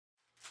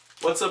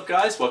What's up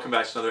guys, welcome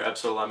back to another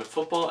episode of Lineman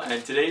Football,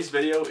 and today's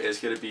video is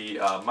going to be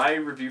my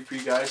review for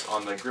you guys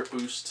on the Grip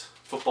Boost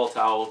Football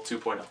Towel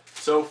 2.0.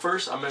 So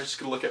first I'm just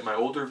going to look at my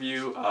old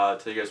review, tell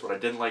you guys what I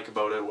didn't like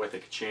about it, what they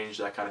could change,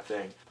 that kind of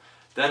thing.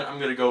 Then I'm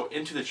going to go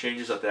into the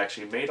changes that they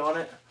actually made on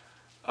it,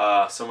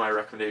 some of my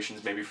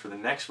recommendations maybe for the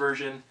next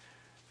version,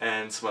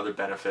 and some other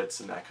benefits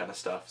and that kind of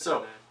stuff.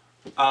 So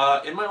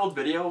in my old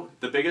video,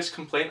 the biggest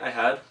complaint I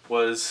had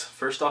was,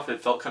 first off,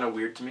 it felt kind of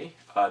weird to me.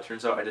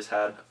 Turns out I just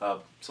had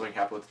something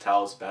happen with the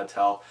towel, it's a bad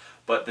towel.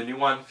 But the new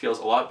one feels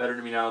a lot better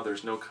to me now.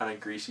 There's no kind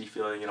of greasy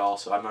feeling at all,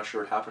 so I'm not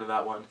sure what happened to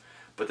that one.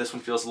 But this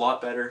one feels a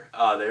lot better.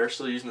 They are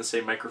still using the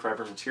same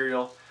microfiber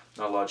material,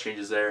 not a lot of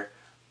changes there,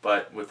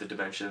 but with the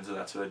dimensions, and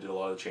that's where they did a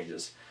lot of the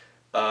changes.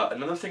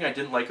 Another thing I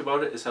didn't like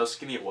about it is how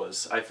skinny it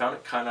was. I found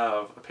it kind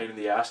of a pain in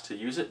the ass to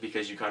use it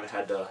because you kind of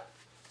had to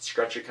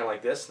stretch it kind of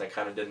like this, and I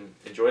kind of didn't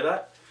enjoy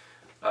that.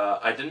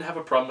 I didn't have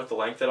a problem with the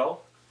length at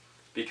all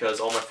because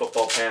all my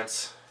football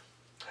pants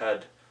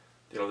had,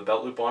 the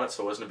belt loop on it,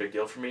 so it wasn't a big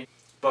deal for me.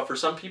 But for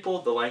some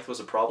people, the length was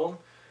a problem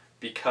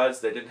because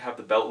they didn't have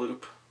the belt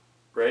loop,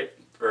 right?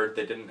 Or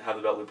they didn't have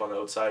the belt loop on the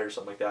outside or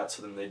something like that,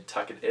 so then they'd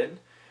tuck it in,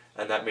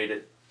 and that made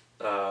it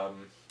a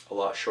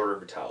lot shorter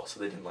of a towel, so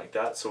they didn't like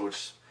that. So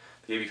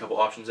they gave you a couple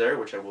options there,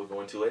 which I will go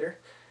into later.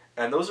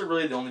 And those are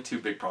really the only two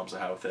big problems I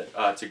have with it.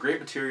 It's a great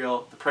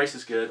material, the price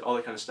is good, all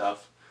that kind of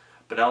stuff.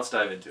 But now let's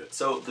dive into it.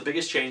 So the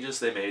biggest changes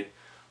they made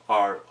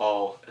are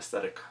all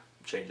aesthetic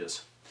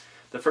changes.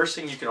 The first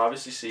thing you can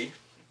obviously see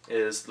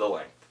is the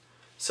length.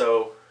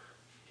 So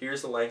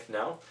here's the length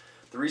now.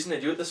 The reason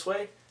they do it this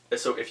way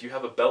is so if you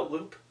have a belt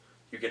loop,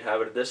 you can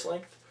have it at this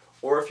length,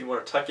 or if you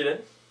want to tuck it in,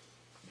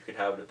 you can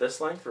have it at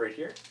this length right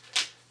here.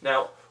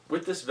 Now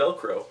with this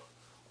Velcro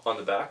on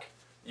the back,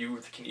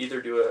 you can either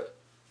do it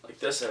like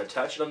this and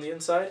attach it on the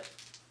inside,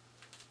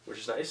 which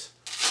is nice,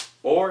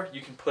 or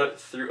you can put it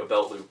through a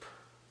belt loop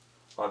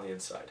on the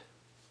inside.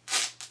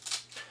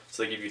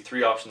 So they give you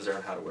three options there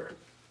on how to wear it.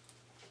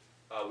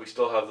 We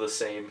still have the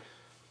same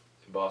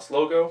embossed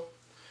logo,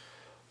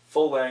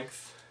 full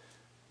length,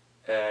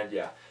 and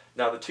yeah.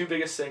 Now the two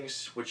biggest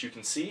things which you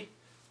can see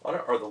on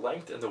it are the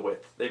length and the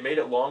width. They made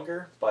it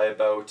longer by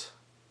about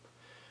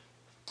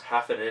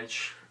half an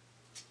inch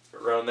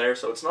around there,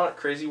 so it's not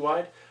crazy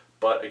wide,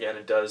 but again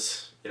it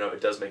does,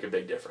 it does make a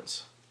big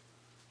difference.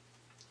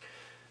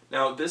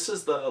 Now this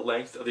is the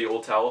length of the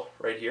old towel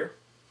right here.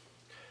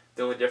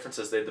 The only difference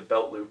is they had the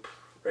belt loop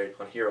right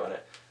on here on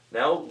it.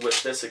 Now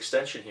with this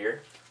extension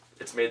here,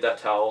 it's made that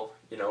towel,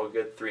 a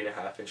good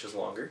 3.5 inches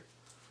longer.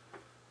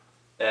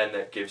 And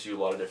that gives you a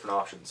lot of different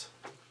options.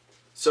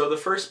 So the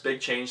first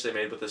big change they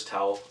made with this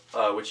towel,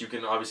 which you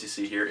can obviously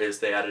see here, is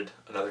they added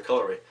another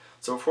colorway.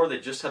 So before they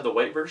just had the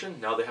white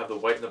version, now they have the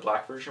white and the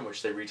black version,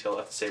 which they retail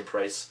at the same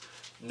price.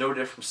 No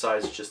different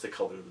size, just the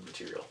color of the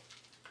material.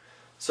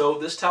 So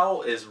this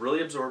towel is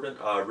really absorbent,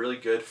 really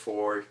good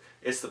for,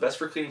 it's the best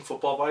for cleaning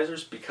football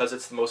visors because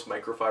it's the most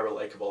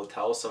microfiber-like of all the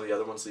towels. Some of the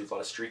other ones leave a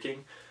lot of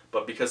streaking,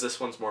 but because this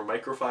one's more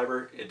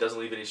microfiber, it doesn't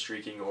leave any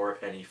streaking or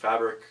any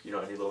fabric, any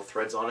little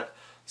threads on it.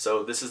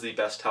 So this is the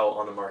best towel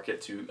on the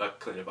market to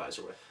clean a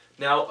visor with.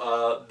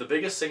 Now, the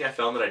biggest thing I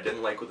found that I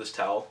didn't like with this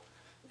towel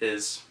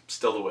is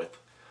still the width.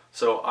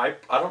 So I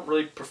don't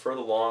really prefer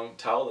the long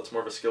towel, that's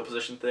more of a skill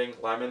position thing,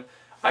 lineman.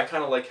 I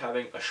kind of like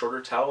having a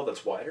shorter towel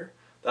that's wider.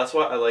 That's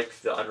why I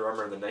like the Under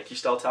Armour and the Nike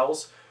style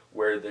towels,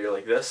 where they're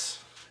like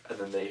this, and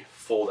then they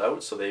fold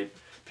out so they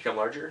become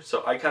larger.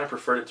 So I kind of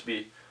preferred it to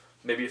be,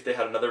 maybe if they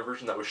had another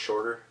version that was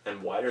shorter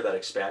and wider that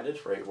expanded,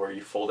 right, where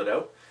you fold it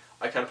out.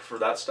 I kind of prefer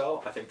that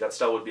style. I think that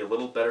style would be a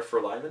little better for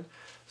linemen.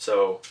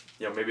 So,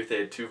 maybe if they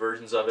had two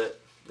versions of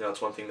it,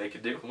 that's one thing they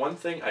could do. One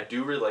thing I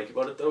do really like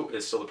about it though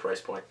is still the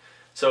price point.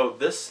 So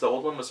the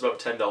old one was about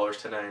 $10,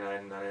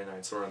 $10.99,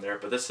 $9.99, somewhere around there,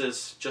 but this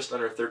is just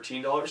under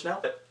 $13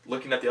 now.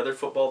 Looking at the other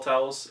football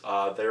towels,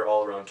 they're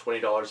all around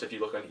 $20. If you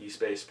look on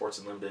eBay, Sports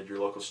Unlimited, your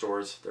local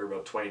stores, they're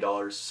about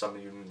 $20. Some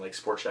even like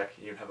Sport Check,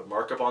 even have a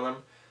markup on them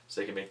so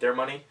they can make their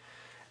money.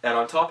 And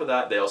on top of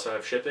that, they also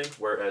have shipping,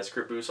 whereas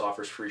Grip Boost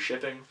offers free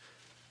shipping.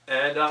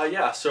 And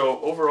yeah, so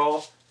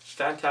overall,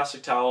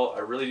 fantastic towel.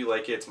 I really do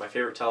like it. It's my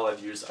favorite towel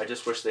I've used. I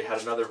just wish they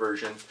had another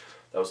version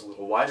that was a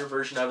little wider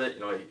version of it.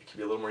 It could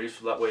be a little more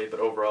useful that way, but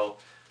overall,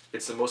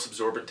 it's the most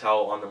absorbent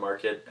towel on the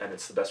market, and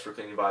it's the best for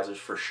cleaning visors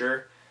for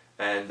sure.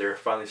 And they're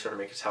finally starting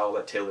to make a towel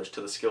that tailors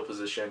to the skill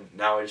position.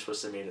 Now I just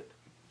wish they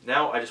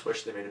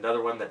made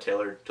another one that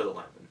tailored to the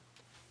lineman.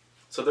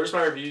 So there's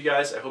my review, you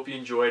guys. I hope you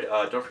enjoyed.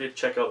 Don't forget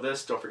to check out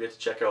this. Don't forget to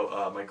check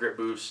out my Grip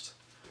Boost.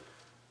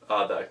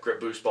 The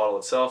Grip Boost bottle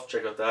itself,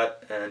 check out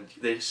that, and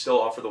they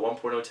still offer the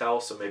 1.0 towel,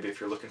 so maybe if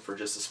you're looking for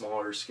just a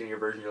smaller, skinnier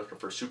version, you're looking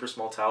for a super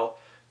small towel,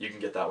 you can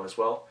get that one as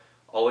well.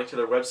 I'll link to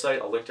their website,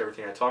 I'll link to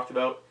everything I talked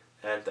about,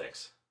 and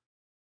thanks.